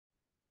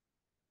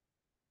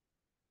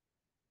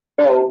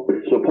Show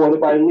supported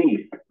by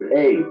Leaf,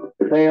 a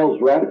sales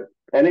rep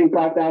and a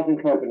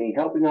 5,000 company,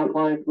 helping our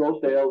clients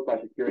grow sales by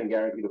securing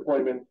guaranteed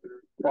appointments,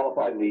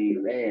 qualified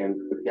leads, and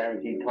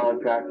guaranteed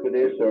contracts for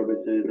their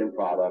services and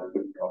products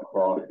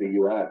across the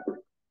U.S.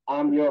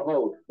 I'm your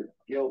host,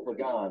 Gil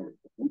Pagan.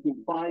 You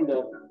can find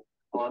us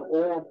on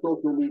all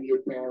social media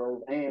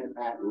channels and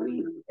at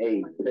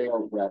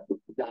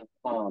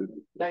leafasalesrep.com.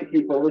 Thank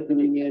you for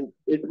listening in.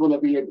 It's going to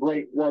be a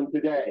great one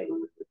today.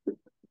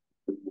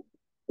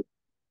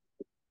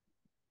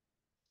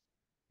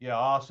 Yeah,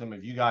 awesome.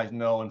 If you guys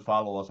know and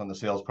follow us on the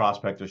Sales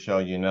Prospector Show,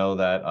 you know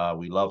that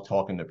we love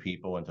talking to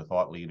people and to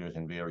thought leaders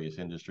in various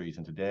industries.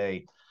 And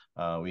today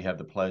we have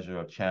the pleasure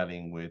of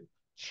chatting with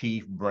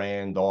Chief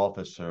Brand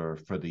Officer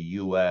for the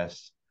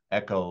U.S.,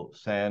 Echo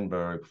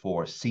Sandburg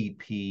for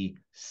CP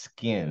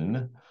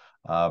Skin.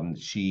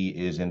 She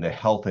is in the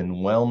health and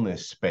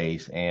wellness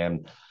space.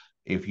 And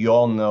if you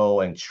all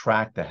know and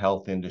track the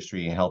health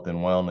industry and health and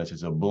wellness,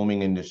 it's a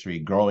booming industry,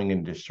 growing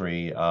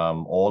industry.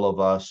 All of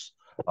us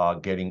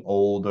getting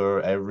older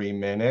every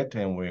minute,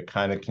 and we're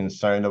kind of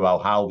concerned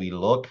about how we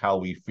look, how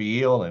we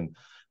feel, and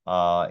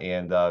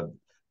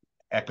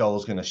Echo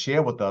is going to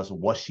share with us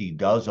what she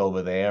does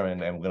over there, and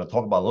we're going to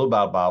talk about a little bit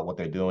about what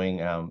they're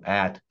doing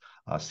at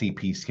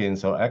CP Skin.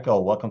 So, Echo,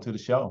 welcome to the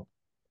show.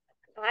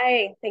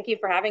 Hi, thank you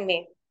for having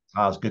me.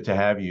 It's good to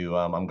have you.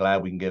 I'm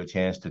glad we can get a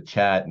chance to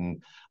chat,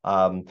 and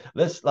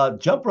let's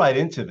jump right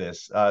into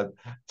this.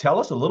 Tell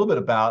us a little bit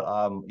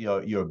about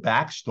your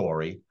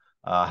backstory.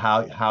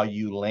 How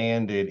you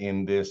landed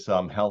in this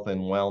health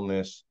and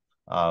wellness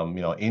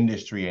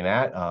industry and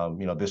at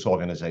this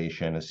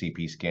organization, a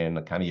CP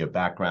Skin, kind of your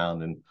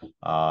background and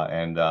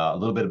a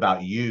little bit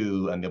about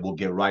you, and then we'll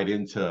get right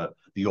into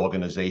the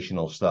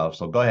organizational stuff.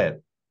 So go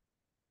ahead.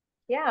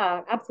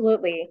 Yeah,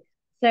 absolutely.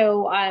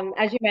 So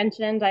as you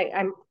mentioned,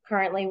 I'm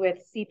currently with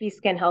CP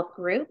Skin Health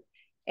Group,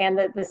 and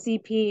the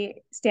CP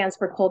stands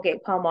for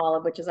Colgate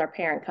Palmolive, which is our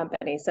parent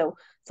company. So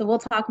we'll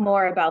talk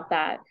more about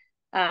that.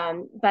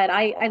 But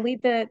I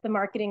lead the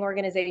marketing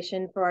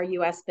organization for our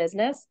U.S.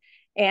 business.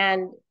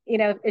 And,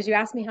 as you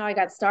asked me how I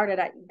got started,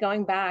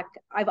 going back,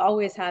 I've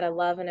always had a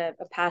love and a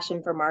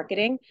passion for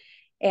marketing.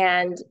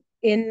 And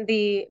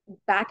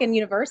back in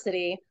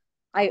university,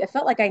 I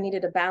felt like I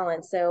needed a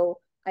balance. So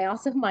I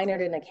also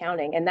minored in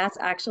accounting, and that's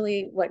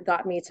actually what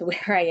got me to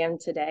where I am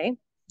today.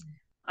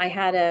 I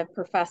had a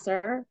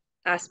professor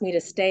asked me to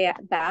stay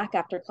back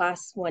after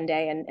class one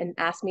day and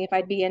asked me if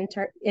I'd be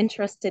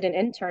interested in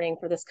interning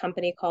for this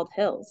company called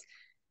Hills.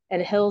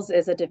 And Hills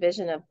is a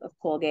division of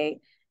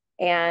Colgate.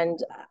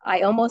 And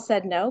I almost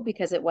said no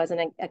because it was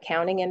an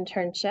accounting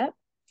internship.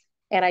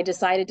 And I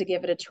decided to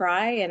give it a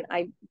try. And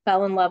I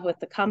fell in love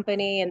with the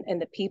company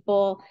and the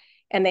people.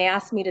 And they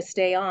asked me to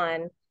stay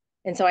on.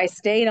 And so I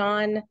stayed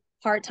on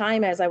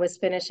part-time as I was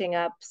finishing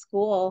up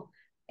school.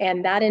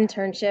 And that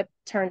internship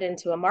turned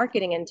into a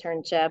marketing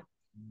internship,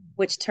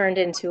 which turned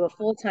into a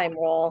full-time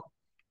role,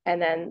 and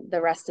then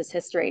the rest is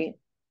history.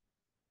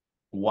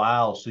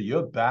 Wow. So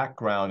your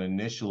background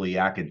initially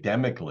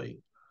academically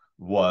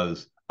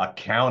was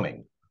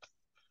accounting,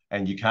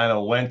 and you kind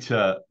of went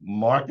to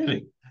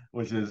marketing,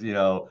 which is,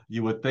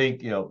 you would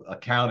think,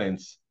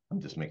 accountants,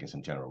 I'm just making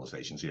some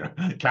generalizations here.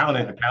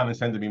 Accountants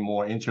tend to be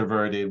more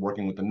introverted,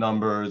 working with the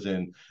numbers,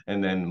 and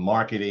then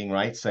marketing,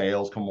 right?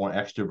 Sales come more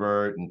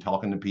extrovert and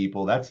talking to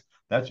people. That's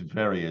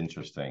very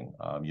interesting.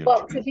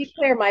 Well, to be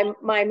clear,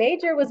 my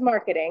major was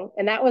marketing,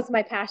 and that was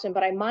my passion,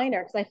 but I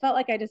minored because I felt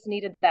like I just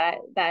needed that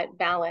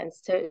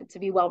balance to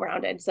be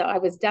well-rounded. So I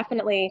was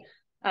definitely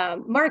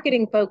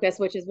marketing focused,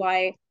 which is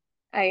why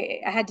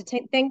I had to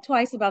think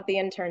twice about the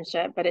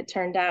internship, but it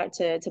turned out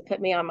to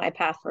put me on my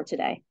path for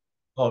today.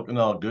 Oh,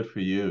 no, good for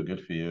you.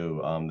 Good for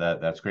you.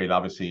 That's great.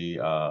 Obviously,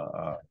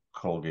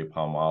 Colgate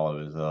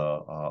Palmolive is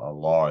a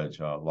large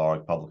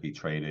publicly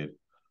traded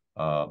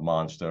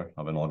monster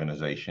of an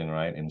organization,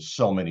 right? In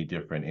so many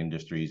different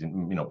industries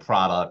and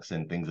products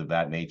and things of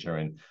that nature.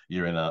 And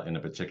you're in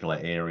a particular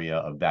area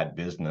of that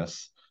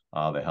business,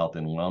 the health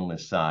and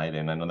wellness side.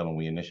 And I know that when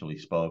we initially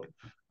spoke,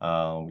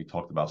 we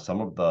talked about some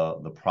of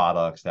the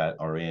products that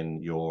are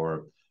in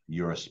your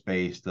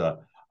space.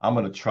 I'm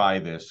going to try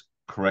this.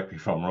 Correct me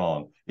if I'm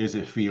wrong. Is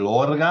it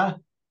Filorga?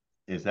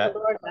 Is that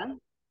Filorga?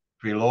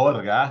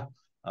 Filorga.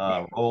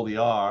 Roll the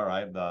R,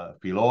 right? The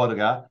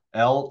Filorga,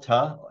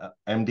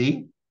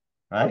 EltaMD,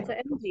 right?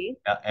 EltaMD.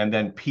 And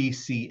then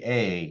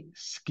PCA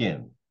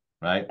Skin,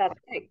 right? That's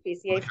right,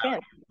 PCA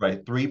Skin.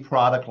 Right. 3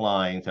 product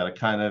lines that are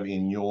kind of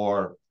in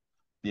your,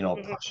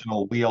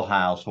 personal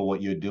wheelhouse for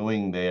what you're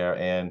doing there.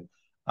 And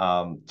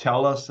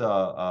tell us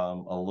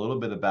a little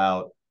bit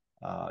about,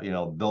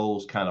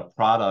 those kind of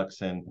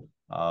products and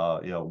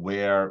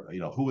where,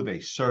 who are they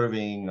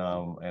serving,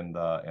 and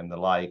the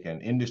like,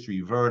 and industry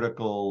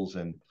verticals,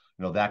 and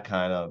that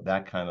kind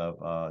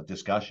of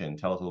discussion.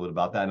 Tell us a little bit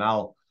about that, and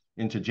I'll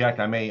interject.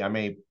 I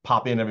may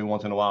pop in every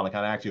once in a while and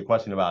kind of ask you a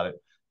question about it,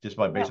 just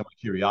based on my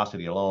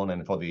curiosity alone,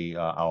 and for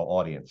our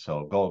audience.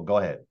 So go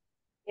ahead.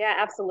 Yeah,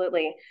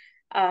 absolutely.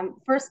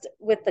 First,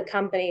 with the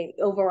company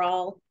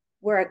overall,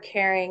 we're a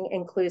caring,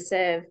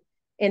 inclusive,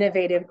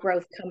 innovative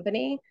growth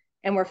company.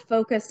 and we're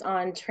focused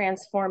on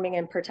transforming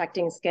and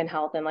protecting skin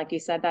health. And like you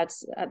said,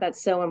 that's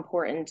so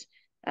important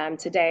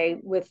today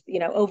with, you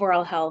know,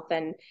 overall health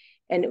and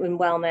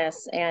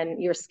wellness,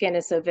 and your skin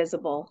is so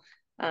visible.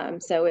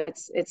 So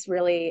it's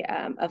really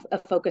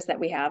a focus that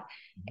we have.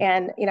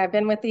 And, you know, I've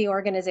been with the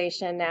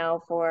organization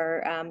now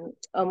for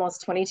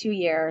almost 22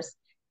 years.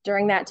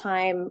 During that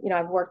time, you know,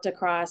 I've worked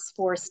across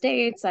 4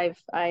 states.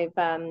 I've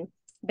been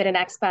an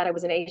expat. I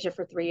was in Asia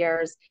for 3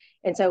 years.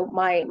 And so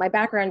my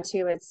background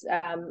too, it's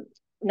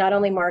not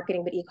only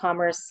marketing, but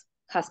e-commerce,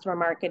 customer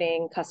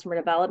marketing, customer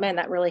development.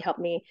 That really helped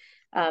me,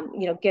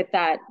 you know, get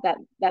that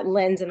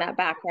lens and that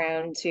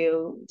background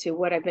to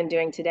what I've been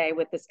doing today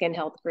with the Skin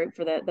Health Group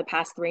for the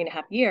past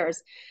 3.5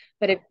 years.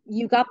 But if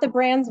you got the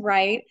brands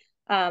right,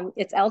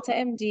 it's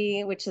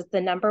EltaMD, which is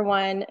the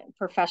 #1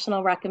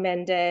 professional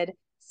recommended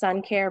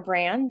sun care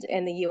brand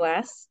in the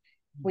US.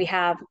 We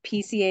have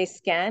PCA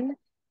SKIN,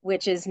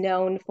 which is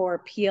known for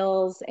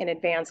peels and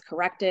advanced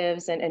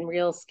correctives and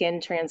real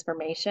skin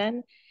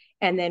transformation.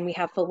 And then we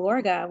have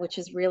Filorga, which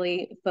is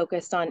really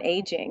focused on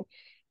aging.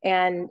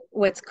 And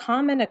what's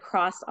common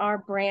across our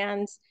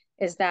brands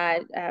is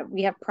that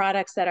we have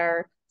products that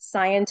are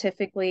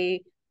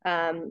scientifically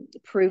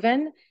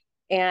proven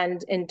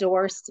and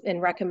endorsed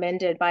and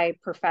recommended by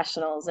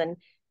professionals. And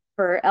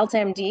for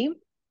EltaMD,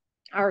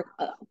 our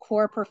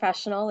core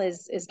professional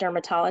is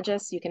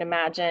dermatologists. You can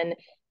imagine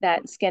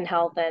that skin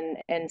health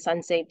and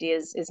sun safety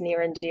is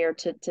near and dear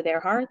to their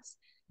hearts.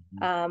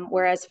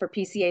 Whereas for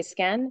PCA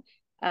SKIN,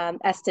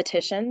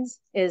 estheticians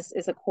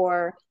is a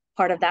core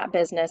part of that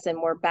business,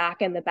 and we're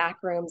back in the back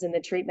rooms, in the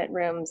treatment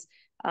rooms,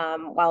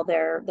 while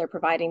they're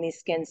providing these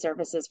skin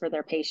services for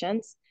their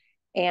patients.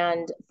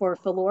 And for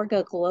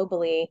Filorga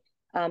globally,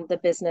 the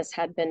business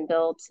had been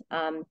built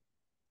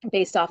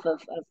based off of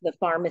the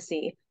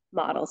pharmacy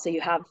model. So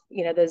you have,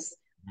 you know, those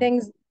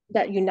things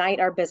that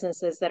unite our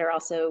businesses that are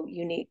also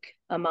unique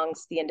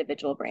amongst the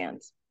individual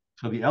brands.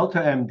 So the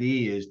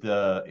EltaMD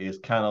is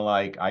kind of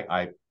like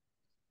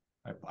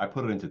I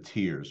put it into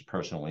tiers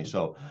personally.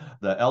 So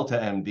the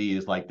EltaMD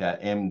is like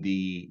that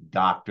MD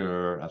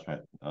doctor, that's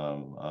right,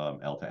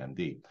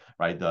 EltaMD,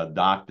 right? The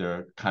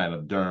doctor kind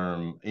of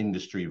derm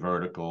industry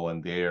vertical,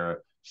 and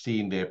they're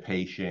seeing their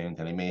patient,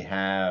 and they may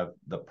have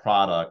the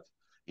product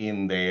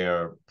in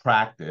their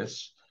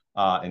practice,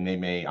 and they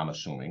may, I'm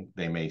assuming,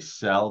 they may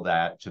sell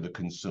that to the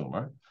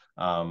consumer,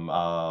 you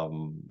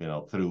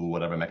know, through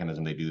whatever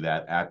mechanism they do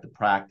that at the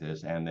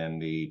practice. And then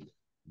the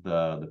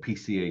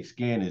PCA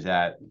SKIN is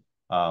at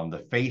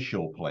the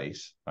facial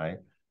place, right?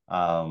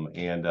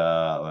 And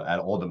at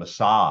all the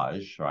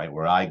massage, right?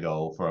 Where I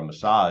go for a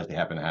massage, they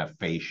happen to have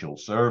facial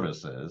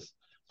services.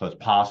 So it's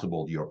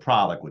possible your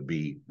product would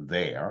be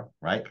there,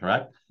 right?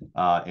 Correct?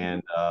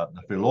 And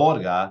the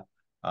Filorga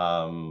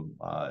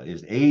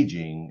is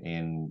aging,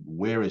 and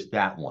where is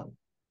that one?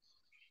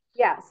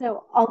 Yeah,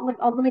 so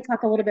let me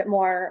talk a little bit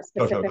more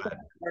specifically about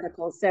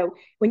verticals. So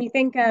when you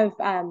think of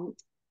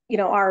you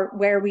know,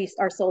 where we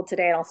are sold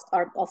today, and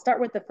I'll start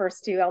with the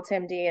first two,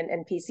 EltaMD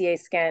and PCA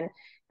SKIN,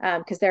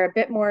 because they're a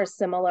bit more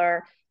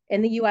similar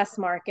in the U.S.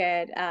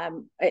 market,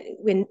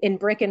 in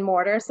brick and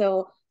mortar.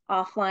 So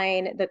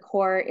offline, the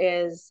core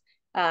is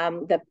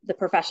the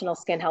professional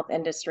skin health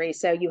industry.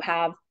 So you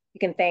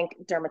can thank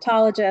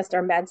dermatologists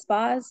or med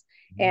spas,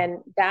 and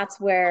that's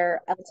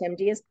where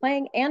EltaMD is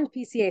playing, and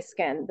PCA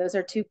SKIN. Those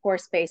are 2 core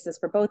spaces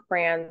for both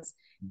brands.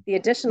 The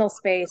additional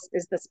space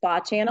is the spa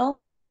channel.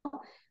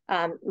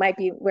 Might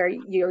be where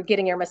you're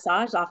getting your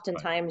massage.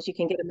 Oftentimes you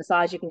can get a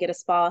massage, you can get a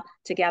spa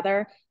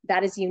together.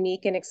 That is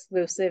unique and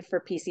exclusive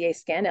for PCA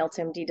SKIN.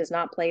 EltaMD does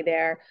not play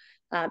there.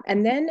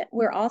 And then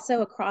we're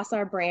also across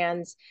our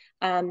brands,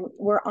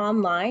 we're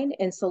online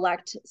in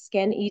select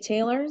skin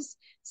e-tailers.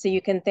 So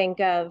you can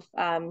think of,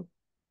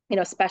 you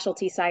know,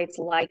 specialty sites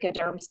like a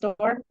derm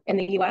store in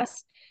the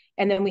US.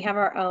 And then we have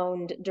our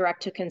own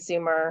direct to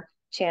consumer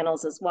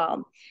channels as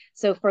well.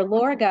 So for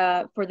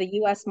Filorga, for the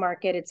US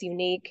market, it's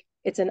unique.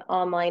 It's an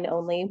online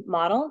only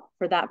model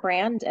for that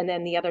brand. And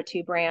then the other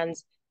 2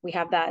 brands, we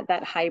have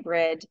that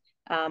hybrid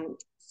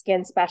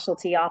skin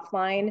specialty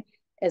offline,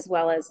 as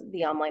well as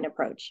the online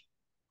approach.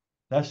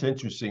 That's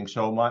interesting.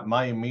 So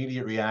my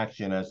immediate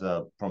reaction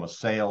from a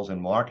sales and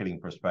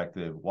marketing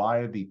perspective, why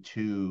are the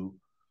 2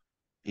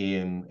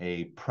 in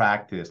a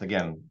practice,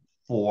 again,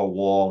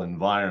 4-wall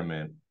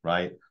environment,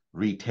 right?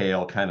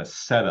 Retail kind of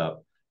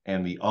setup,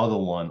 and the other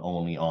one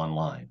only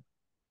online,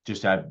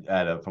 just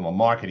from a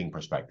marketing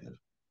perspective?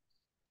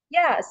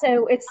 Yeah,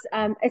 so it's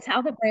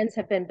how the brands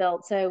have been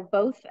built. So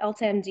both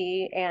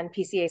EltaMD and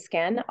PCA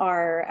SKIN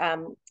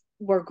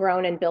were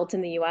grown and built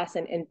in the US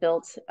and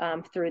built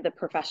through the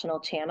professional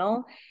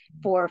channel.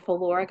 For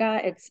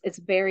Filorga, it's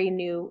very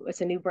new.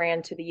 It's a new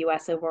brand to the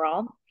US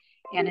overall,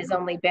 and has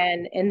only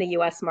been in the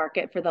US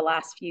market for the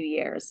last few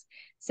years.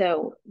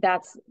 So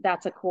that's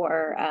a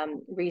core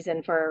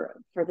reason for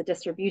the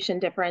distribution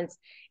difference.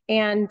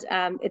 And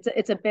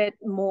it's a bit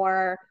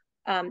more,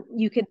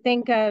 you could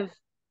think of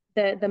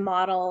the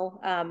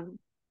model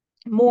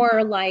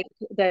more like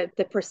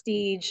the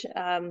prestige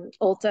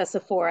Ulta,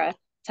 Sephora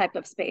type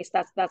of space.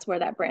 That's where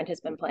that brand has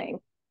been playing.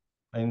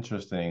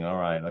 Interesting. All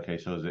right. Okay.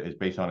 So it's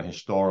based on a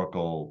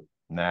historical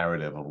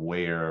narrative of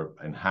where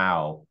and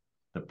how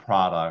the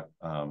product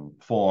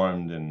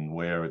formed and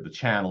where the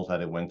channels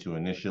that it went to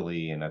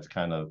initially, and that's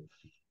kind of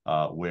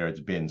where it's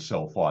been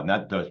so far. And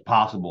that's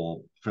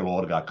possible.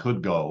 Filorga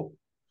could go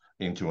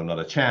into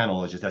another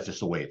channel. It's just that's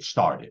just the way it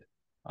started.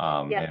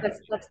 Yeah, And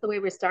that's the way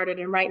we started.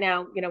 And right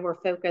now,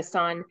 we're focused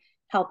on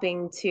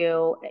helping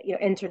to,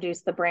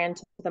 introduce the brand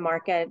to the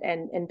market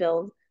and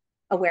build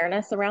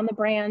awareness around the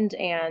brand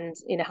and,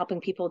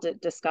 helping people to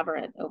discover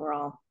it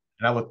overall.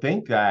 And I would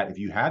think that if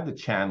you had the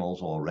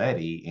channels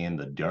already in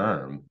the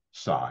derm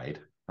side,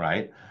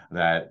 right,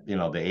 that,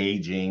 the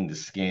aging, the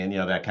skin,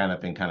 that kind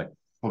of thing kind of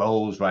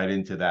flows right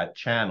into that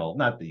channel.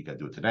 Not that you can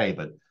do it today,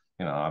 but,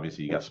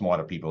 obviously you got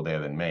smarter people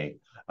there than me.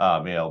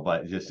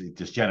 But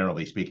just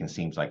generally speaking,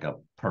 seems like a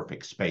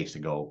perfect space to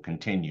go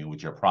continue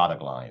with your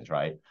product lines,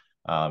 right,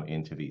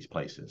 into these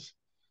places.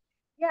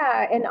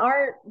 Yeah, and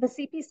the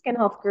CP Skin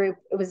Health Group,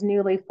 it was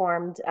newly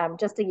formed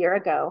just a year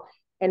ago,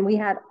 and we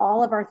had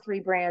all of our three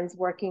brands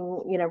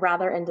working,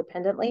 rather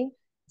independently.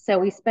 So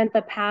we spent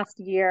the past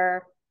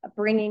year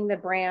bringing the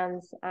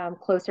brands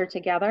closer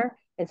together.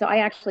 And so I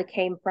actually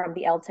came from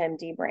the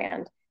EltaMD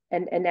brand,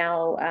 and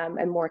now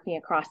I'm working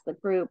across the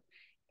group.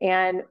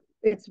 And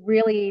it's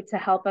really to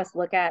help us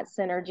look at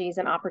synergies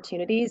and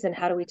opportunities, and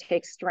how do we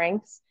take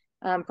strengths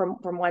from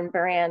one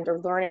brand or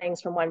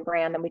learnings from one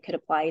brand that we could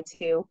apply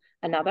to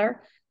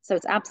another. So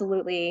it's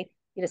absolutely,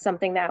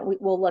 something that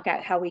we'll look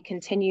at how we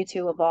continue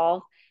to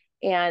evolve.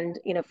 And,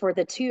 for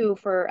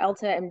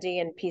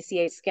EltaMD and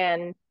PCA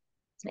SKIN,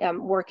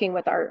 working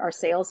with our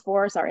sales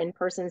force, our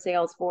in-person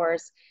sales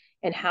force,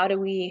 and how do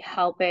we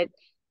help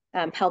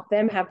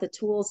them have the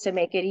tools to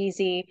make it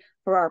easy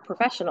for our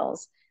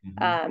professionals.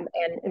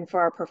 And for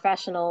our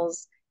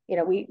professionals,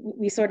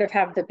 we sort of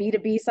have the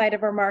B2B side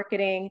of our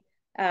marketing,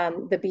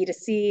 the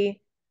B2C,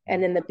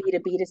 and then the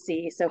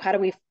B2B2C. So how do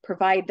we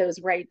provide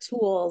those right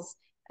tools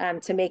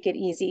to make it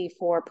easy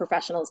for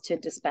professionals to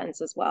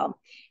dispense as well?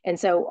 And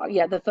so,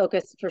 yeah, the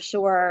focus for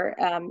sure,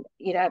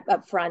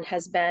 up front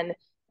has been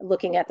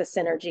looking at the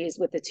synergies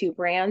with the two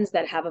brands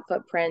that have a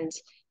footprint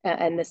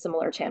and the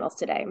similar channels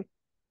today.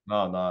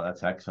 No,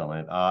 that's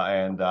excellent.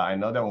 And I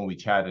know that when we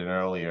chatted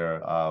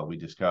earlier, we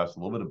discussed a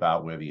little bit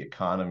about where the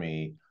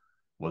economy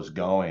was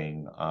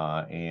going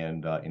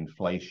and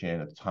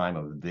inflation at the time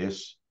of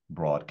this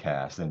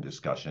broadcast and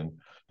discussion.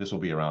 This will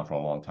be around for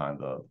a long time,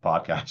 the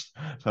podcast.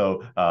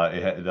 So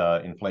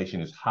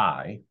inflation is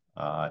high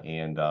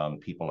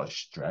and people are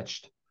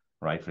stretched,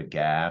 right, for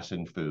gas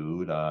and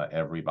food.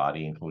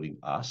 Everybody, including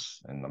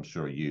us, and I'm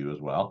sure you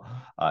as well.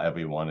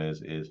 Everyone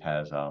has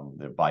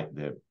their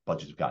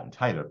budgets have gotten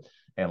tighter.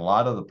 And a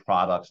lot of the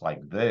products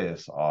like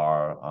this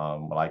are, I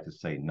like to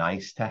say,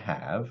 nice to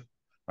have,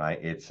 right?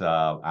 It's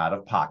out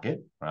of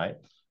pocket, right?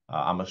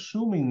 I'm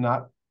assuming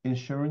not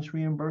insurance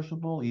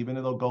reimbursable, even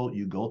though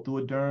you go through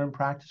a derm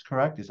practice,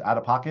 correct? It's out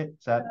of pocket.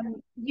 Is that?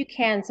 You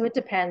can, so it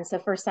depends. So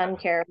for sun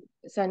care,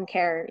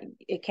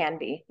 it can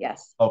be,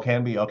 yes. Oh,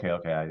 can be. Okay,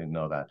 I didn't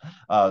know that.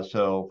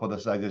 So for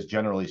this, I guess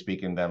generally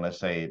speaking, then let's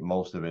say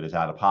most of it is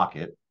out of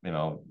pocket.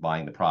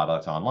 Buying the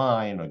products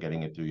online or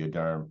getting it through your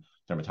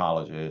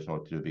dermatologist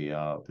or through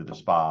the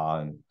spa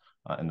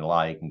and the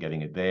like, and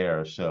getting it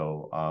there.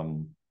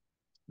 So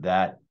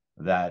that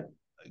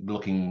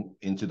looking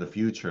into the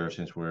future,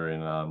 since we're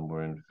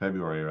in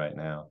February right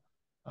now,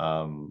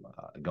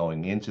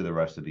 going into the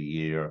rest of the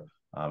year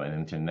and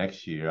into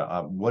next year,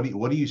 what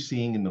are you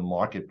seeing in the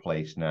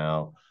marketplace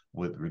now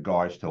with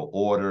regards to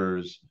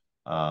orders?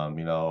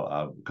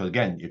 Because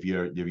again, if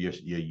you're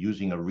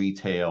using a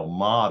retail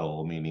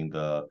model, meaning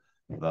the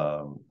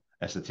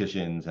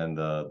estheticians and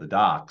the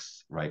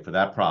docs, right, for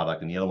that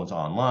product, and the other one's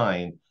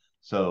online.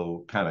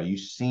 So kind of, you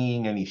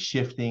seeing any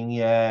shifting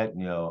yet,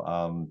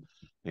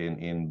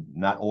 in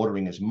not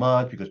ordering as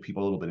much because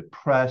people are a little bit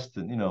pressed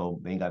and,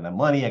 they ain't got enough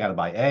money. I got to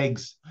buy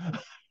eggs,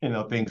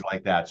 things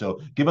like that. So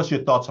give us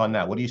your thoughts on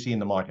that. What do you see in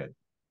the market?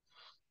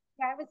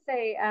 Yeah, I would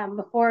say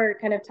before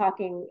kind of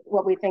talking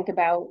what we think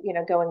about,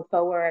 going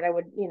forward, I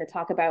would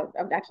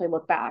actually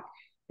look back,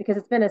 because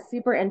it's been a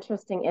super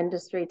interesting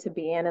industry to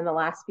be in the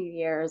last few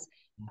years.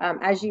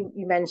 As you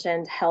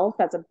mentioned, health,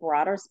 that's a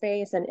broader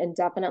space, and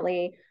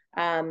definitely,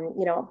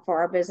 for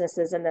our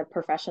businesses in the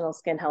professional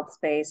skin health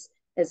space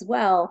as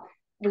well,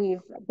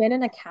 we've been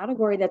in a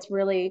category that's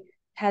really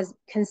has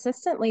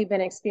consistently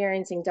been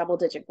experiencing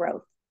double-digit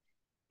growth.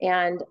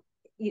 And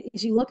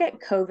as you look at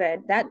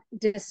COVID, that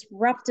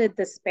disrupted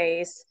the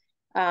space,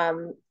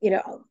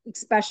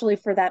 especially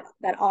for that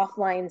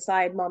offline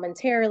side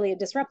momentarily. It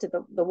disrupted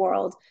the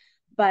world.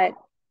 But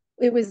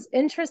it was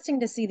interesting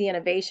to see the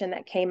innovation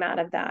that came out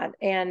of that.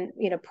 And,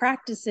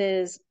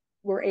 practices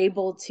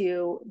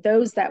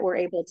those that were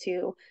able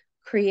to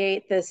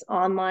create this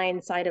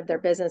online side of their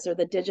business or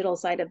the digital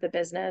side of the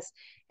business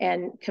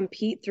and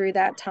compete through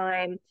that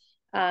time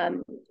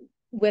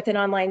with an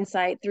online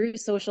site, through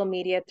social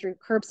media, through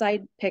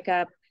curbside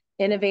pickup,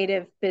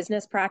 innovative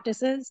business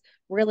practices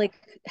really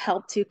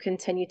help to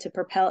continue to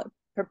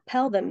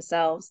propel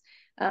themselves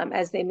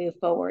as they move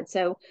forward.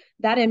 So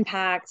that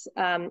impact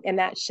and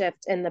that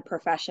shift in the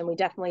profession, we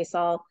definitely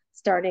saw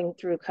starting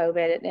through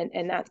COVID,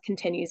 and that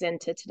continues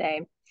into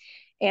today.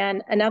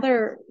 And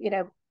another,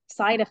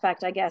 side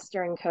effect, I guess,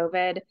 during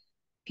COVID,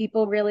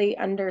 people really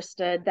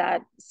understood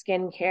that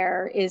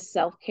skincare is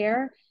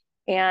self-care.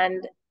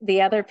 And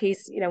the other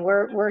piece,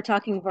 we're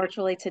talking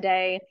virtually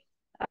today,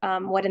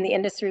 what in the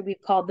industry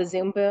we've called the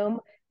Zoom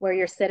boom, where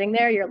you're sitting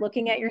there, you're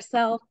looking at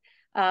yourself,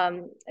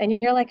 and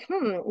you're like,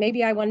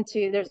 maybe I want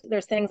to,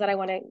 there's things that I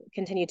want to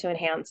continue to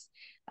enhance.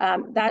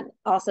 That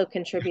also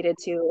contributed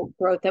to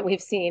growth that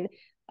we've seen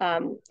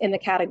in the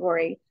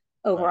category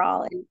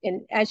overall.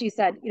 And as you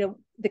said,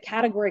 the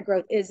category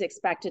growth is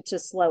expected to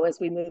slow as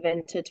we move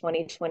into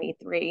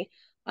 2023.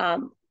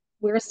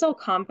 We're still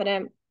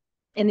confident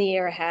in the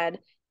year ahead.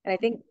 And I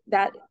think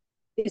that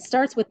it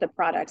starts with the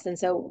products. And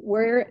so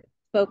we're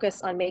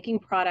focused on making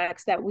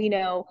products that we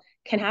know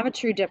can have a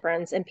true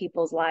difference in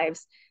people's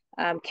lives,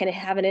 can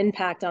have an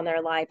impact on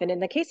their life. And in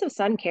the case of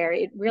sun care,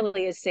 it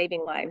really is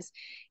saving lives.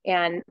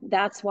 And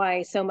that's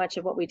why so much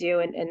of what we do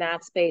in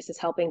that space is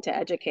helping to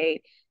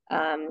educate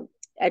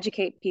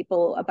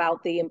people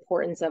about the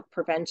importance of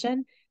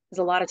prevention. Because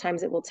a lot of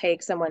times it will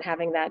take someone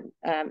having that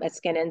a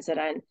skin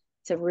incident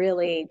to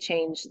really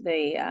change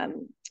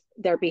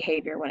their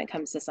behavior when it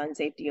comes to sun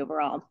safety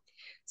overall.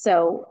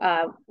 So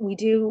we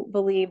do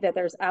believe that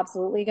there's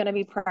absolutely going to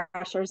be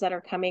pressures that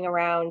are coming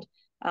around,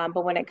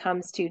 but when it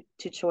comes to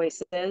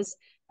choices,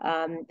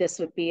 this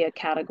would be a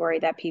category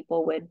that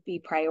people would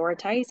be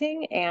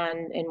prioritizing,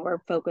 and we're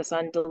focused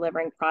on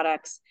delivering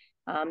products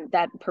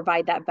that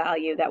provide that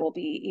value that will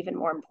be even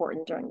more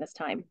important during this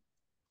time.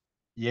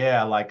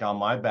 Yeah, like on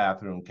my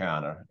bathroom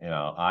counter,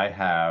 I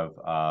have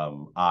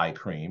eye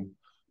cream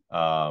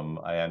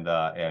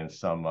and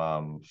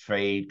some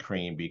fade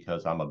cream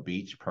because I'm a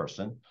beach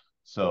person.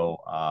 So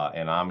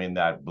and I'm in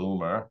that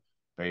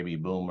baby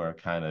boomer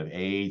kind of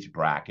age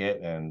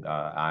bracket, and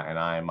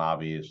I'm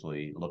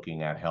obviously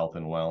looking at health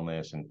and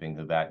wellness and things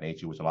of that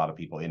nature, which a lot of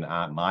people in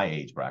my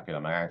age bracket,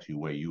 I'm actually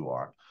where you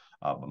are,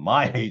 but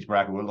my age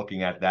bracket, we're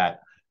looking at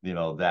that.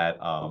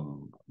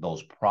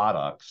 Those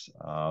products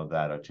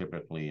that are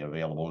typically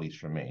available, at least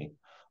for me,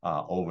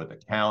 over the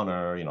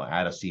counter,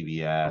 at a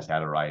CVS,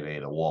 at a Rite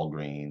Aid, a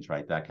Walgreens,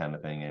 right, that kind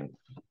of thing. And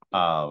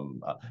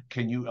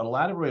can you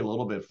elaborate a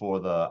little bit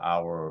for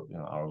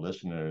our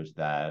listeners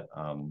that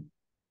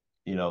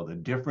the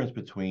difference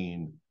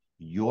between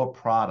your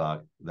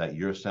product that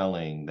you're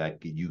selling that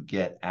you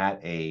get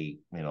at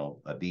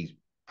these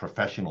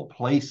professional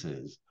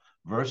places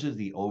versus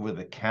the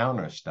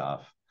over-the-counter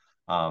stuff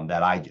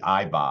that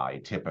I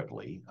buy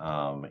typically.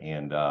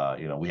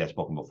 We had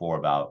spoken before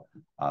about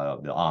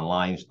the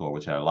online store,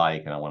 which I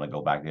like, and I want to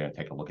go back there and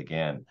take a look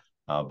again.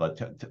 But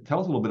tell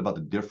us a little bit about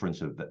the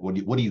difference of that.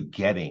 What are you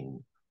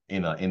getting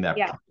in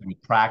that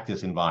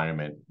practice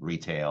environment,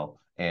 retail,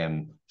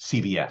 and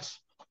CVS?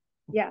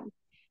 Yeah.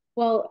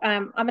 Well,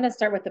 I'm going to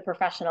start with the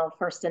professional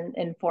first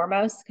and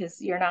foremost,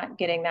 because you're not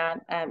getting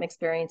that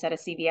experience at a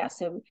CVS.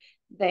 So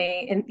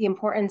the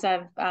importance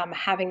of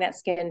having that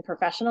skin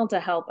professional to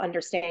help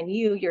understand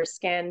your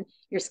skin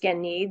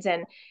needs.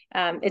 And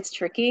it's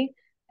tricky.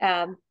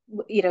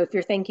 If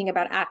you're thinking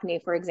about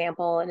acne, for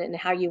example, and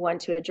how you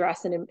want to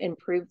address and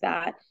improve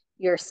that,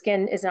 your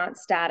skin is not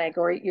static,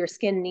 or your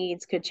skin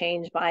needs could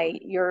change by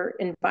your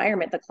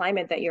environment, the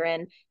climate that you're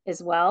in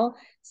as well.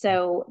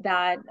 So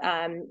that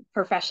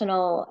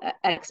professional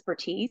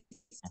expertise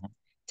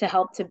to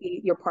help to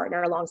be your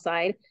partner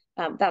alongside,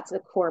 that's a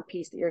core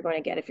piece that you're going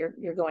to get if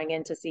you're going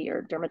in to see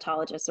your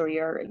dermatologist or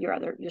your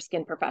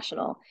skin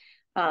professional.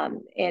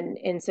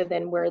 And so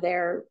then we're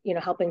there,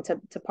 helping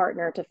to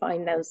partner to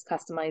find those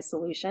customized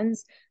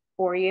solutions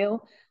for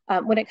you.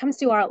 When it comes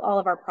to all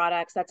of our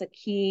products, that's a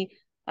key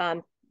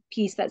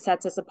piece that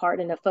sets us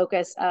apart, and a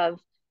focus of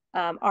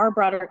our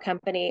broader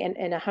company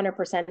and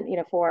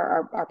 100%,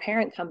 for our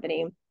parent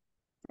company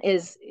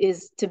is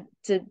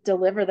to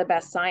deliver the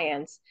best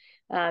science,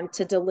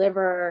 to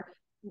deliver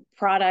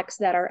products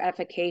that are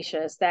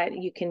efficacious, that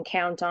you can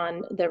count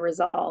on the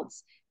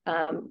results.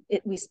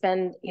 We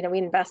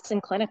invest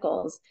in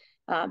clinicals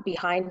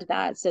behind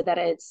that, so that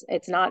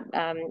it's not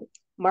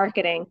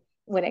marketing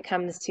when it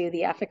comes to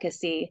the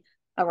efficacy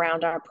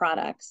around our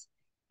products.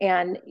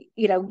 And,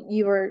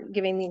 you were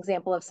giving the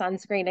example of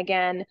sunscreen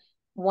again.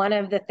 One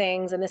of the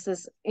things, and this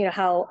is,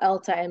 how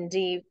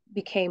EltaMD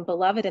became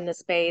beloved in the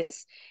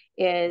space,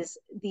 is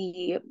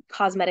the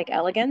cosmetic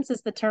elegance is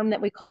the term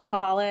that we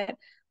call it,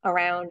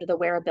 around the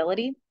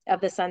wearability of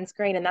the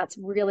sunscreen. And that's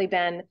really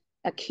been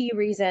a key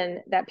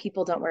reason that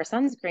people don't wear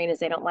sunscreen, is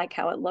they don't like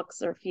how it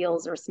looks or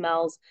feels or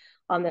smells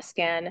on the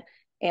skin.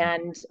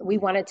 And we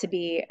want it to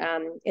be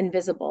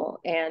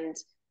invisible and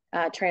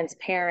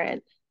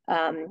transparent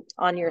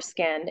on your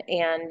skin.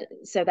 And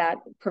so that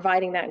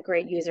providing that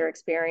great user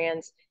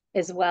experience,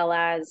 as well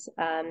as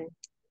the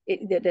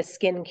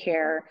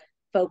skincare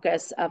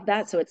focus of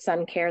that. So it's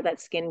sun care,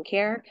 that's skin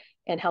care,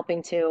 and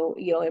helping to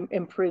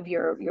improve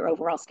your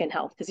overall skin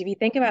health. Because if you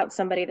think about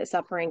somebody that's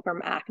suffering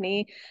from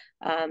acne,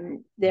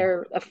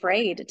 they're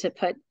afraid to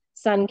put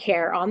sun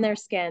care on their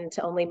skin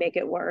to only make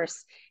it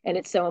worse. And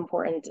it's so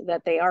important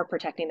that they are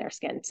protecting their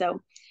skin.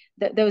 So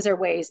those are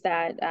ways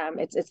that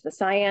it's the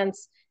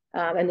science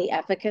and the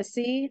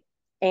efficacy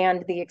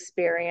and the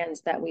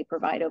experience that we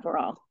provide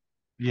overall.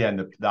 Yeah,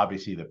 and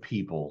obviously the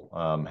people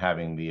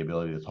having the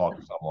ability to talk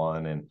to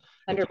someone, and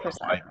 100%.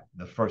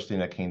 The first thing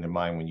that came to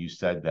mind when you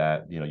said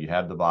that, you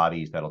have the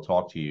bodies that'll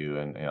talk to you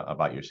and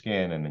about your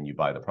skin, and then you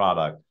buy the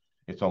product.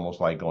 It's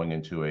almost like going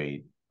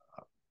into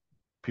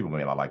people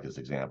may not like this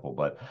example,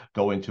 but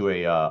go into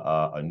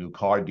a new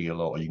car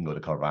dealer, or you can go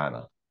to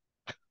Carvana.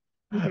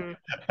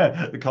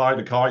 Mm-hmm. the car,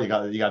 you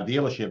got a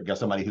dealership, you got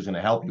somebody who's going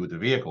to help you with the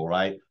vehicle,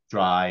 right?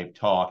 Drive,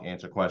 talk,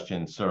 answer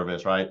questions,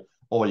 service, right?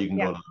 Or you can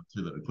go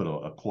to put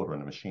a quarter in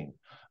the machine.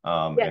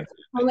 Yes,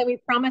 only we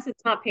promise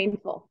it's not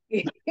painful.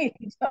 That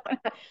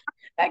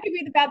could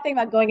be the bad thing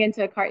about going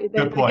into a car.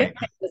 Good point.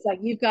 It's like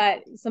you've got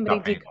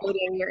somebody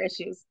decoding your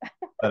issues.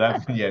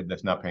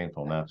 That's not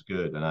painful. That's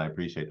good, and I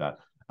appreciate that.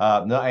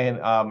 No,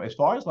 and as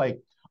far as like,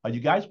 are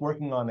you guys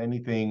working on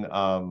anything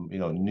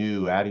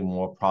new, adding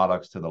more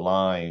products to the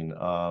line?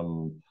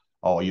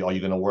 Are you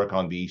going to work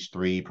on these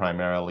three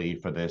primarily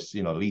for this,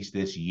 at least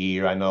this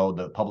year? I know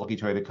the publicly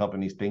traded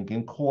companies think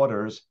in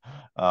quarters,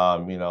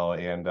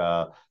 and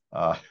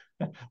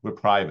we're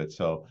private,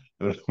 so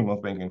we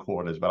don't think in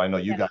quarters, but I know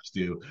you guys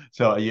do.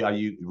 So are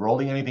you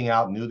rolling anything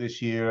out new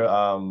this year?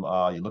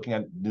 Are you looking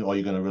at new, or are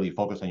you going to really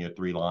focus on your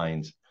three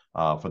lines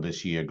for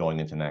this year going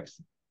into next?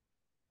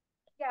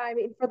 Yeah, I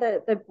mean, for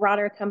the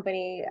broader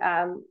company,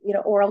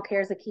 oral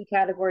care is a key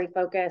category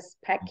focus,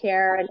 pet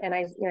care, and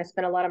I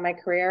spent a lot of my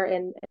career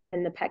in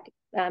the pet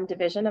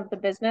division of the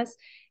business,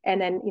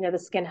 and then the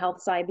skin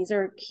health side. These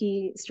are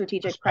key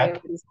strategic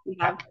priorities we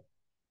have.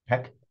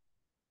 Pet.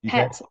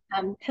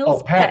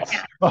 Pills, pets.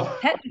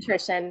 Pet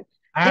nutrition.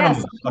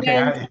 Animals.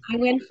 Yes, I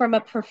went from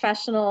a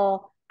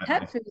professional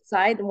pet food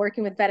side and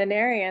working with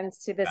veterinarians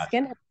to the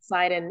skin health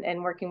side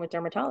and working with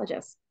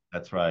dermatologists.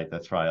 That's right.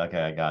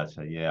 Okay, I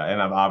gotcha. Yeah,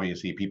 and I'm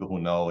obviously people who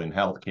know in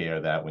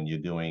healthcare that when you're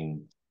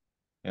doing,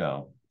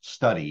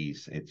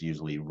 studies, it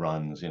usually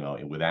runs,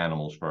 with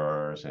animals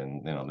first,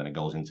 and then it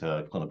goes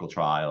into clinical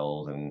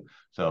trials, and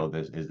so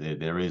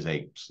there is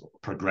a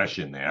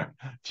progression there,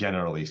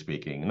 generally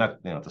speaking.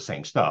 Not the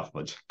same stuff,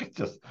 but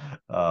just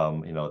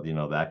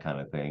that kind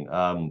of thing.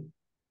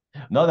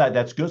 No,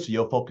 that's good. So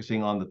you're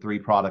focusing on the three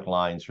product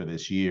lines for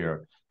this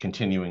year,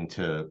 continuing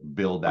to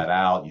build that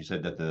out. You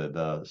said that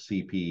the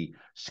CP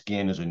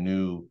Skin is a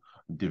new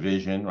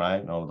division,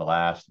 right? Over the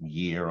last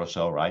year or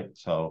so, right?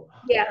 So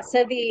yeah.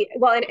 So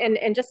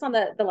and just on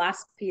the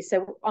last piece.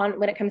 So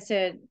when it comes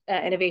to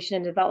innovation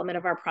and development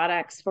of our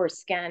products for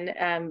skin,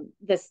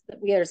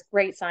 there's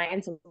great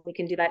science, and we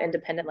can do that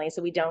independently.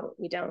 So we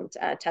don't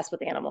test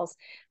with animals.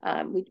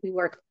 We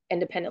work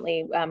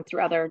independently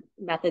through other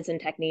methods and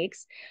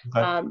techniques.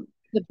 Okay.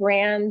 The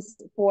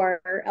brands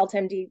for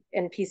EltaMD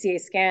and PCA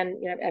SKIN,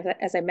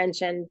 as I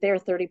mentioned, they're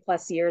 30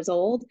 plus years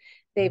old.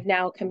 They've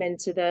now come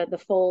into the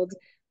fold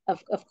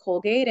of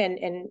Colgate,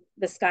 and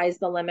the sky's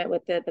the limit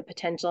with the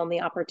potential and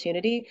the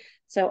opportunity.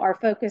 So our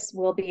focus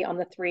will be on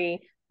the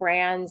three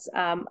brands,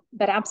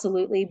 but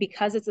absolutely,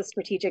 because it's a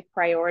strategic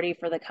priority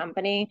for the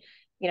company,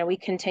 we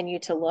continue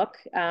to look,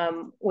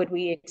 would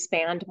we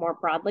expand more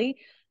broadly?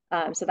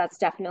 So that's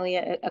definitely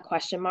a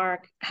question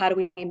mark. How do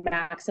we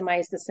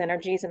maximize the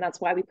synergies? And that's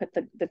why we put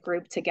the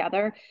group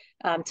together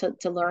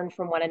to learn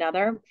from one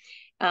another.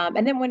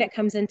 And then when it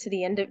comes into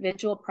the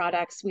individual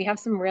products, we have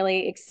some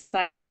really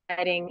exciting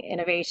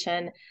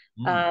innovation.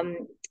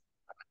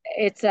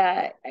 It's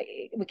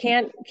we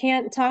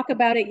can't talk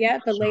about it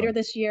yet, but later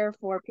this year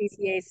for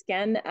PCA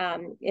SKIN,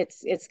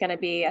 it's going to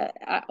be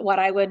what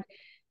I would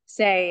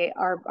say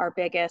our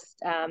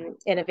biggest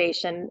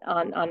innovation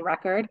on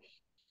record.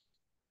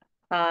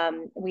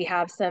 We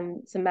have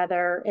some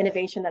other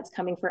innovation that's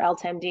coming for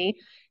EltaMD.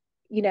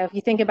 If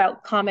you think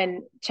about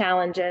common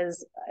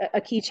challenges, a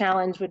key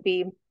challenge would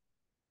be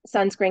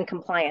sunscreen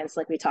compliance,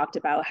 like we talked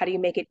about. How do you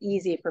make it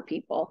easy for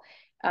people?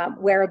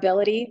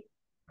 Wearability,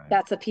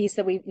 that's a piece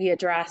that we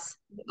address.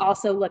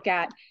 Also look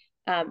at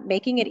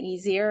making it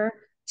easier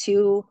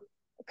to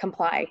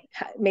comply,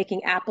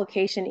 making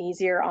application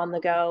easier on the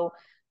go.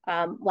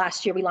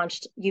 Last year we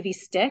launched UV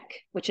stick,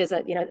 which is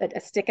a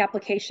stick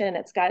application.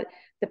 It's got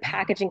the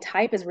packaging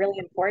type is really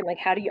important. Like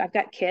I've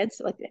got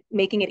kids, like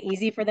making it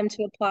easy for them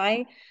to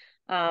apply,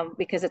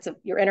 because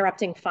you're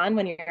interrupting fun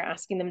when you're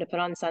asking them to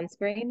put on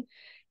sunscreen.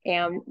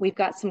 And we've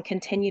got some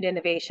continued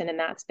innovation in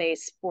that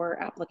space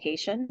for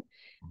application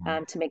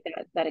to make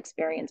that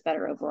experience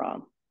better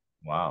overall.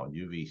 Wow,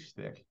 UV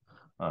stick.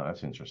 Oh,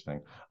 that's interesting.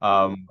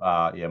 My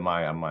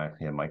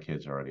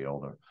kids are already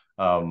older.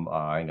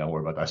 I ain't gonna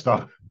worry about that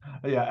stuff.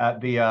 Yeah, I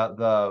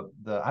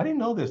didn't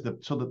know this.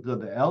 So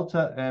the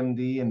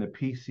EltaMD and the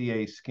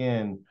PCA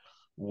SKIN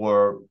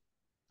were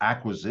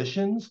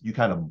acquisitions. You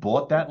kind of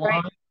bought that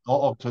line.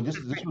 So this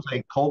was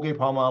a Colgate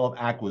Palmolive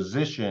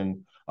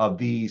acquisition of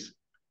these,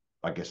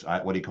 I guess,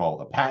 what do you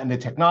call it?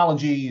 Patented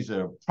technologies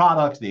or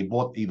products. They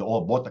bought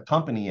the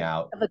company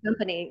out. Of the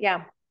company,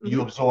 yeah.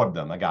 You absorbed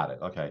them. I got it.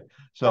 Okay.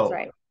 So, that's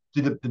right.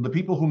 did the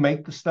people who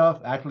make the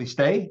stuff actually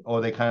stay,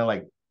 or they kind of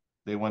like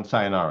they went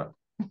sayonara?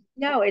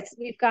 No,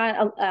 we've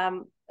got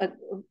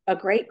a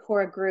great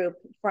core group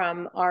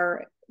from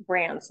our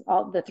brands,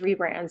 all the three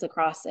brands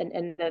across,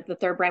 and the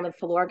third brand with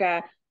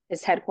Filorga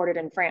is headquartered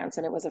in France,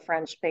 and it was a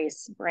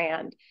French-based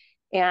brand.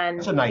 And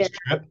That's a nice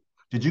trip.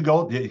 Did you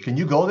go? Can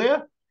you go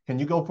there? Can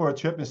you go for a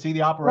trip and see the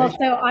well, operation?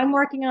 so I'm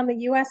working on the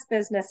U.S.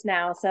 business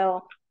now,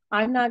 so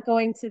I'm not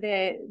going to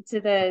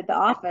the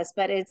office,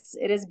 but it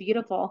is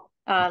beautiful.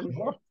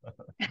 Sure.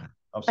 I'm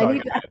I sorry.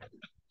 need to,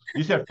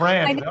 You said I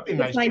France. need That'd be to a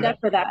get nice signed trip. up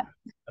for that.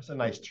 That's a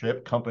nice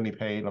trip. Company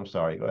paid. I'm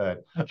sorry. Go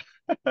ahead.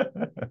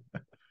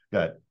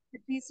 Good.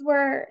 These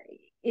were,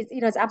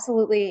 it's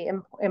absolutely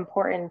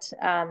important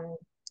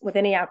with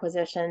any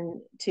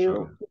acquisition to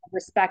Sure.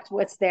 respect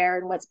what's there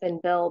and what's been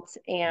built.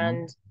 Mhm.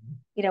 And,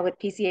 with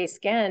PCA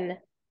Skin,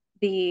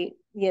 the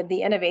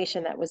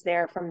innovation that was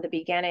there from the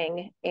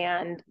beginning,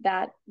 and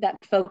that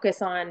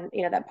focus on,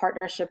 that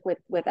partnership with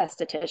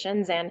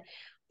estheticians. And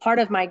part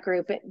of my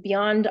group,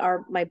 beyond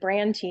my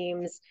brand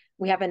teams,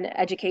 we have an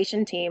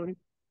education team,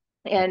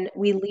 and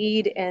we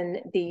lead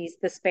in the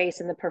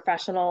space in the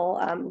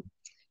professional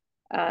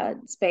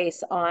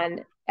space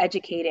on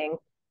educating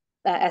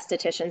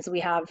estheticians.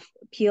 We have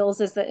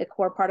Peels as a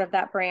core part of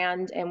that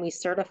brand, and we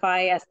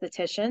certify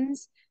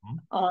estheticians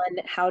on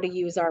how to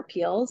use our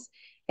peels.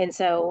 And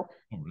so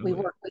Oh, we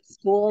really? work with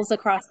schools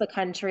across the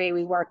country.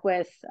 We work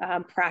with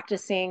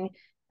practicing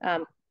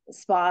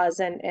spas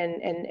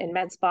and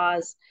med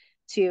spas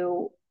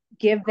to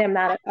give them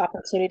that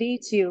opportunity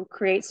to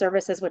create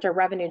services which are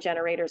revenue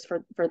generators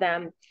for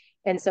them.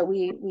 And so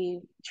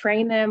we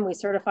train them, we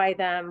certify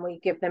them, we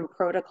give them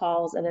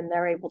protocols, and then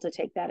they're able to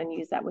take that and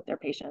use that with their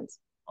patients.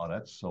 Oh,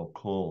 that's so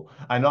cool.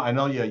 I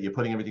know you're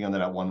putting everything under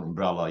that one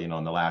umbrella, in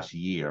the last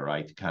year,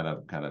 right? To kind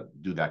of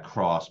do that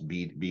cross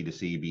B to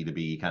C, B to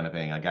B kind of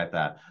thing. I get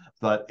that.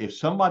 But if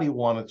somebody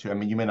wanted to, I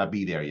mean, you may not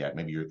be there yet.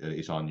 Maybe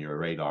it's on your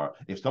radar.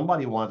 If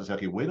somebody wanted to say,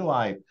 okay, where do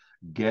I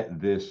get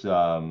this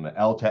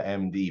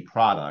EltaMD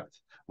product?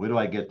 Where do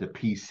I get the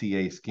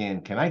PCA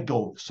skin? Can I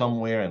go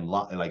somewhere and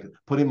like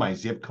put in my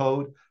zip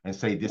code and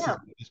say Yeah,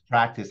 this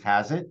practice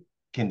has it?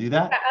 Can do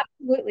that?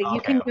 absolutely. Okay.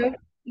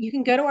 You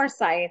can go to our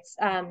sites.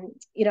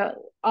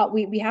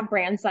 We have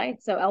brand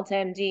sites, so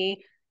EltaMD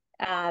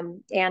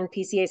and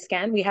PCA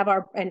Skin. We have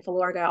and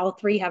Filorga. All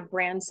three have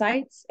brand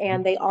sites,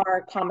 and they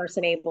are commerce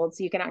enabled,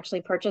 so you can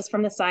actually purchase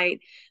from the site.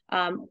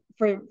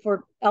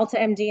 For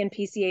EltaMD and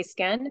PCA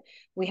Skin,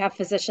 we have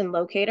physician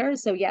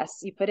locators. So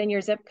yes, you put in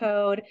your zip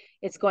code.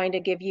 It's going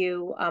to give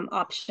you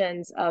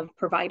options of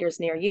providers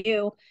near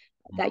you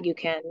that you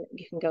can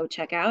go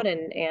check out,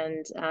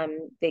 and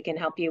they can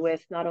help you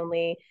with not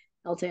only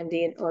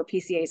EltaMD or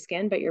PCA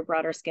Skin, but your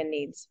broader skin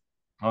needs.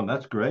 Oh,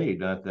 that's great.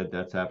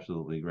 That's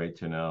absolutely great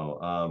to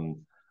know.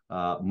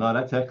 No,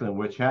 that's excellent.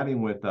 We're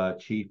chatting with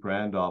Chief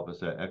Brand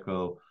Officer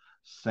Echo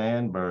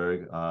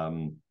Sandburg.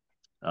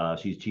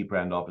 She's Chief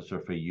Brand Officer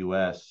for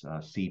US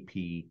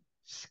CP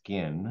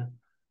Skin,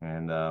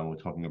 and we're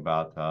talking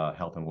about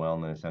health and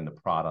wellness and the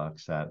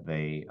products that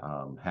they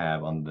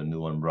have under the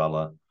new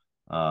umbrella,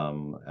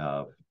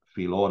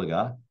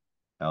 Filorga,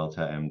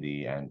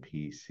 EltaMD, and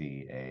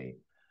PCA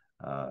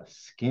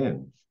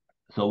Skin.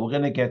 So we're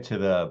going to get to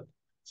the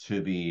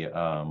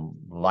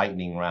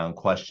lightning round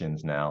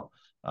questions now.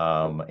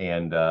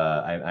 And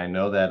I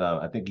know that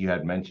I think you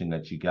had mentioned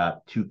that you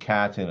got two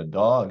cats and a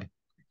dog.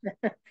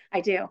 I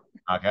do.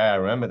 Okay, I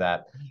remember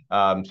that.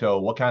 So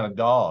what kind of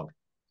dog?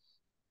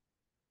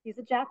 She's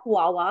a Jack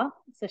Wawa.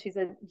 So she's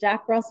a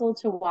Jack Russell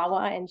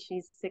Chihuahua, and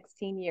she's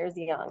 16 years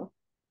young.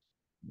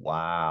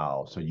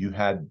 Wow. So you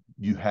had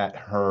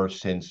her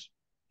since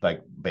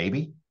like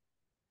baby?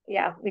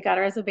 Yeah, we got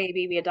her as a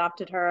baby. We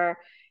adopted her,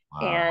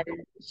 Wow.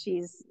 and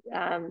she's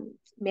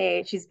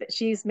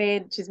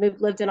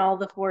lived in all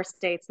the 4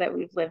 states that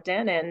we've lived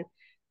in, and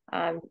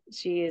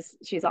she's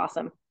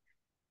awesome.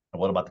 And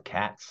what about the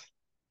cats?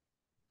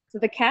 So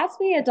the cats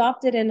we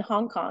adopted in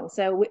Hong Kong.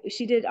 So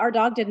our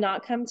dog did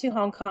not come to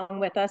Hong Kong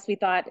with us. We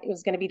thought it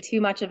was going to be too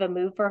much of a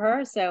move for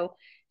her. So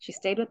she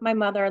stayed with my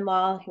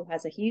mother-in-law, who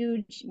has a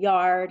huge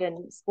yard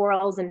and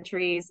squirrels and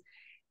trees.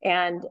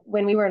 And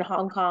when we were in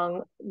Hong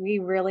Kong, we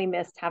really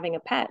missed having a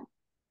pet.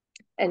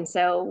 And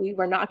so we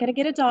were not going to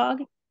get a dog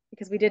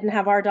because we didn't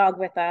have our dog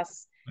with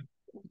us.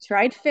 We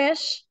tried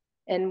fish,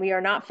 and we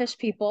are not fish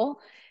people.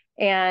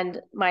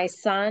 And my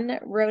son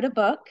wrote a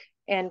book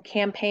and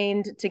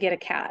campaigned to get a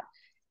cat.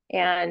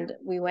 And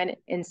we went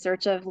in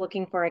search of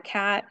looking for a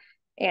cat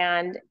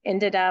and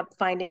ended up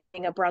finding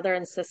a brother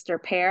and sister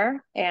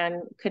pair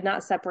and could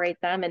not separate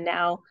them. And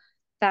now,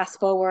 fast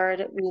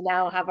forward, we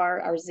now have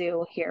our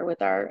zoo here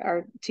with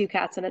our two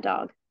cats and a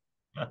dog.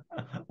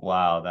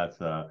 Wow,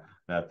 that's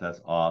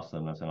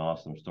awesome. That's an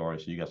awesome story.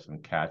 So you got some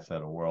cats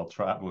that are world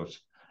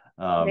travelers.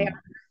 They are Yeah.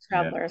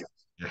 travelers.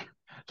 Yeah.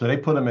 So they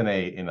put them in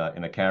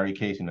a carry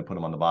case and they put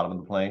them on the bottom of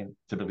the plane.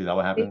 Typically, that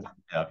what happens?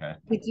 Yeah, okay.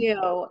 We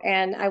do,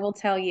 and I will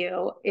tell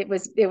you, it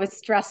was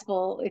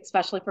stressful,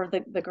 especially for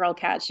the girl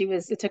cat.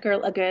 It took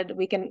her a good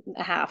week and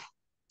a half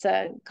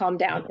to calm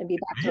down and be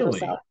back to Really?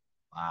 herself.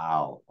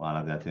 Wow.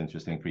 Wow, that's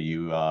interesting for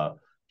you,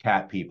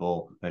 cat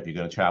people. If you're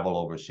going to travel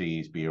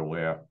overseas, be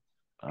aware.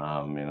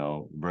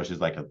 Versus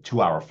like a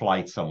 2 hour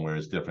flight somewhere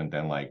is different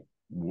than like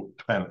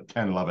 10,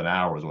 11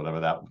 hours, whatever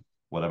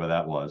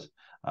that was,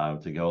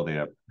 to go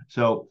there.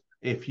 So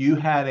if you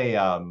had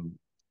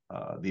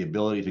the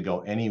ability to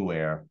go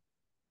anywhere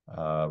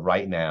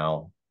right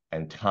now,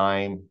 and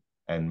time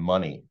and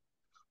money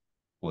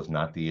was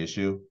not the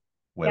issue,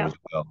 where Yeah. would you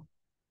go?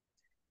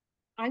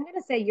 I'm going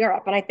to say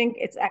Europe, and I think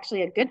it's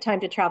actually a good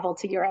time to travel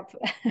to Europe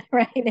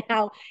right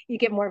now. You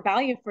get more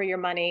value for your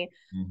money.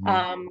 Mhm.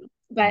 Um,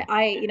 but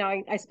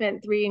I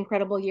spent 3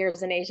 incredible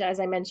years in Asia, as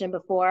I mentioned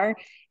before,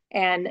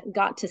 and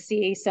got to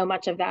see so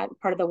much of that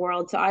part of the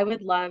world. So I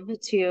would love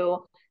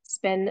to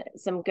spend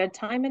some good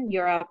time in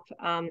Europe.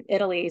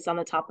 Italy is on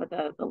the top of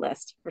the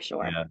list for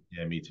sure. Yeah,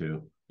 yeah, me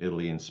too.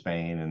 Italy and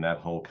Spain and that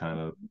whole kind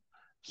of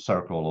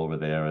circle over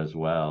there as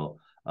well.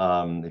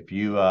 If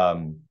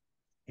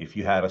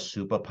you had a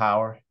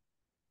superpower,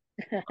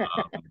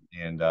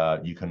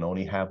 and you can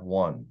only have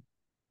one,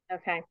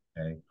 Okay.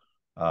 okay?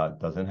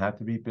 Doesn't have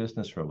to be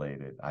business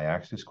related. I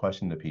ask this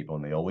question to people,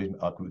 and they always,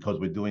 because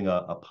we're doing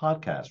a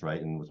podcast,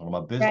 right? And we're talking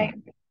about business,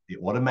 Right. they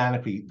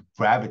automatically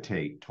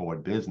gravitate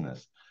toward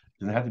business.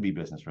 Doesn't have to be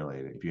business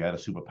related. If you had a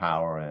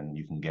superpower and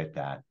you can get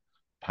that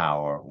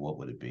power, what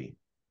would it be?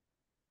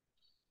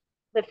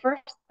 The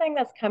first thing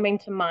that's coming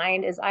to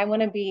mind is I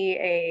want to be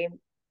a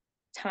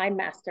time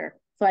master.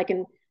 So I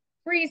can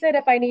freeze it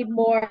if I need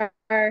more,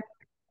 or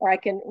I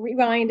can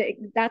rewind.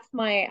 That's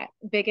my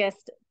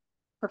biggest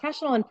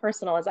professional and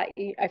personal is I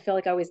feel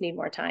like I always need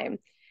more time.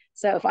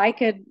 So if I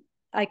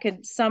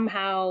could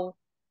somehow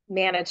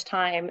manage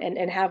time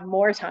and have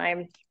more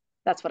time,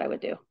 that's what I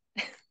would do.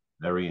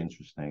 Very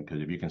interesting, because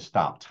if you can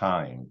stop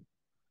time,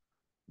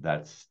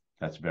 that's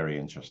very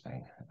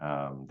interesting.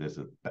 There's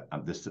a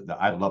this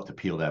I'd love to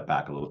peel that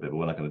back a little bit, but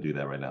we're not going to do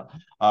that right now.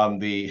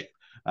 The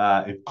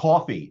If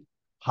coffee,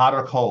 hot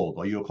or cold,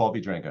 are you a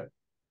coffee drinker?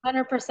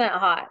 100%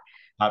 hot.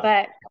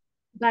 Hot.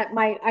 But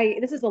my I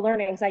this is a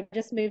learning because I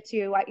just moved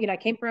to I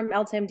came from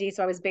EltaMD,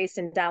 so I was based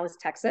in Dallas,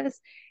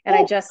 Texas, and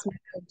I Oh, just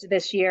moved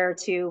this year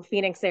to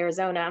Phoenix,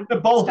 Arizona.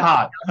 they're both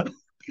Stuck hot.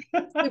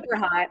 super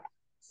hot.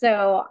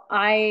 So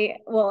I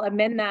will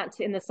amend that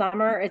to in the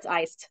summer, it's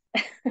iced.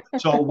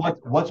 So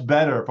what's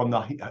better from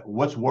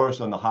what's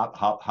worse on the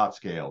hot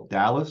scale,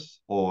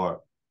 Dallas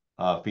or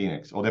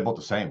Phoenix? Or they're both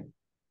the same.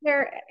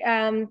 They're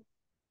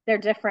they're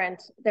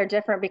different. They're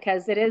different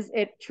because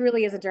it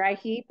truly is a dry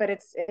heat, but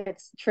it's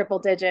triple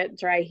digit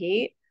dry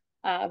heat.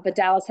 But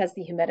Dallas has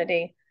the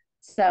humidity.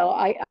 So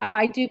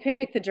I do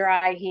pick the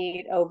dry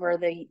heat over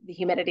the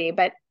humidity,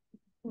 but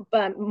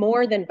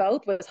more than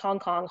both was Hong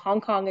Kong.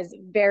 Hong Kong is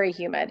very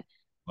humid,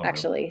 Oh, really?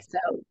 actually. So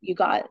you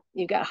got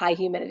high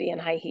humidity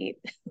and high heat.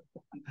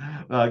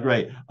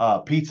 Great.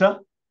 Pizza,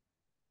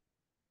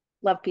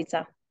 Love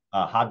pizza.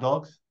 hot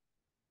dogs.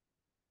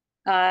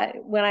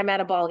 When I'm at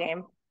a ball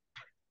game,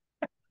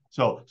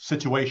 So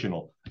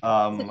situational.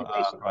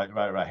 situation.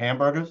 Right.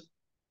 Hamburgers.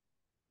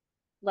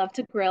 Love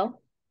to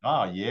grill.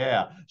 Oh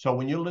yeah. So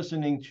when you're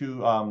listening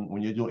to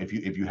when you do if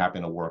you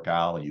happen to work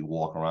out or you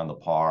walk around the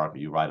park or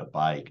you ride a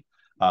bike,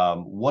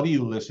 what are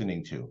you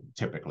listening to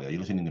typically? Are you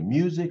listening to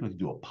music? Or you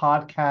do a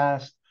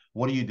podcast?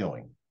 What are you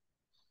doing?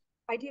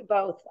 I do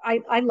both.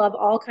 I love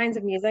all kinds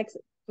of music.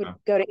 Would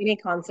go to any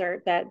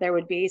concert that there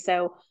would be.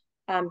 So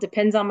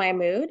depends on my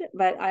mood,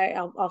 but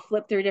I'll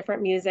flip through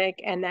different music,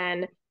 and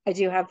then I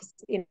do have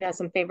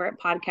some favorite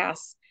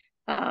podcasts.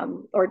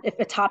 Or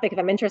if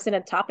I'm interested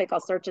in a topic, I'll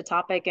search a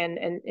topic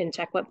and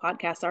check what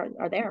podcasts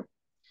are there.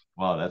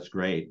 Wow, that's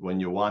great. When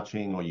you're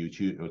watching or you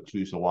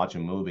choose to watch a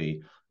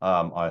movie,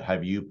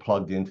 have you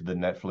plugged into the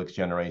Netflix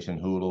generation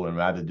Hulu and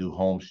rather do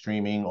home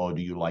streaming, or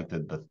do you like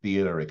the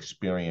theater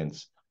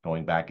experience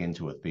going back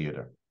into a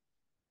theater?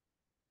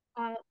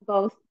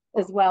 Both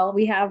as well.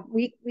 We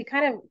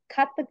kind of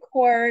cut the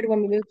cord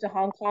when we moved to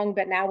Hong Kong,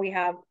 but now we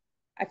have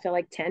I feel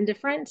like 10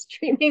 different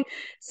streaming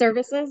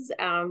services.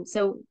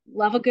 So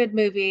love a good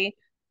movie.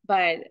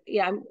 But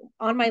yeah, I'm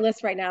on my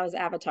list right now is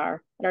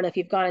Avatar. I don't know if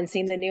you've gone and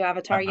seen the new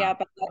Avatar Uh-huh. yet,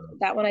 but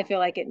that one I feel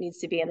like it needs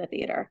to be in the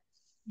theater.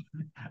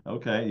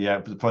 Okay,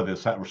 yeah, for the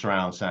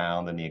surround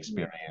sound and the Yeah.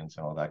 experience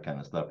and all that kind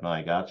of stuff. No,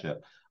 I gotcha.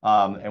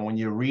 And when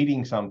you're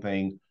reading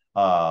something,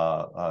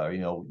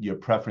 your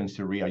preference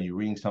to read, are you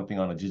reading something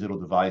on a digital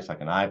device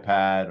like an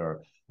iPad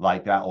or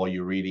like that, or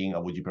you're reading,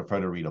 or would you prefer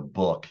to read a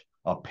book,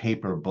 a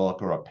paper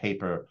book, or a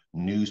paper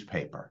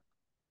newspaper?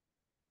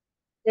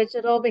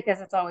 Digital because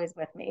it's always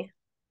with me.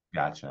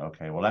 Gotcha.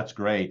 Okay. Well, that's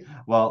great.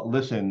 Well,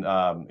 listen,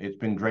 it's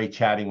been great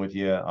chatting with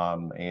you,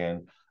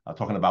 and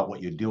talking about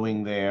what you're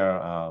doing there,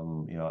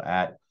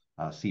 at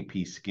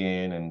CP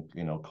Skin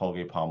and,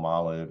 Colgate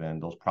Palmolive,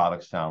 and those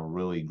products sound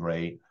really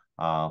great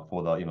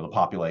for the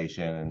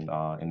population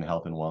and in the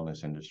health and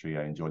wellness industry.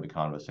 I enjoyed the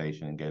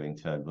conversation and getting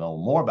to know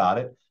more about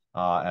it,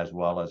 as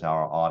well as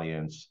our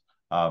audience.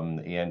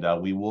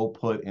 And we will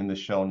put in the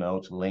show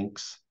notes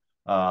links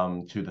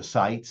to the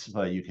sites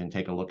so that you can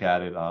take a look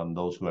at it.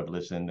 Those who have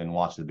listened and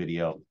watched the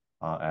video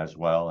as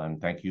well. And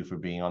thank you for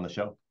being on the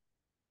show.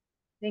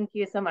 Thank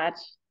you so much.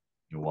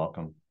 You're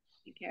welcome.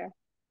 Take care.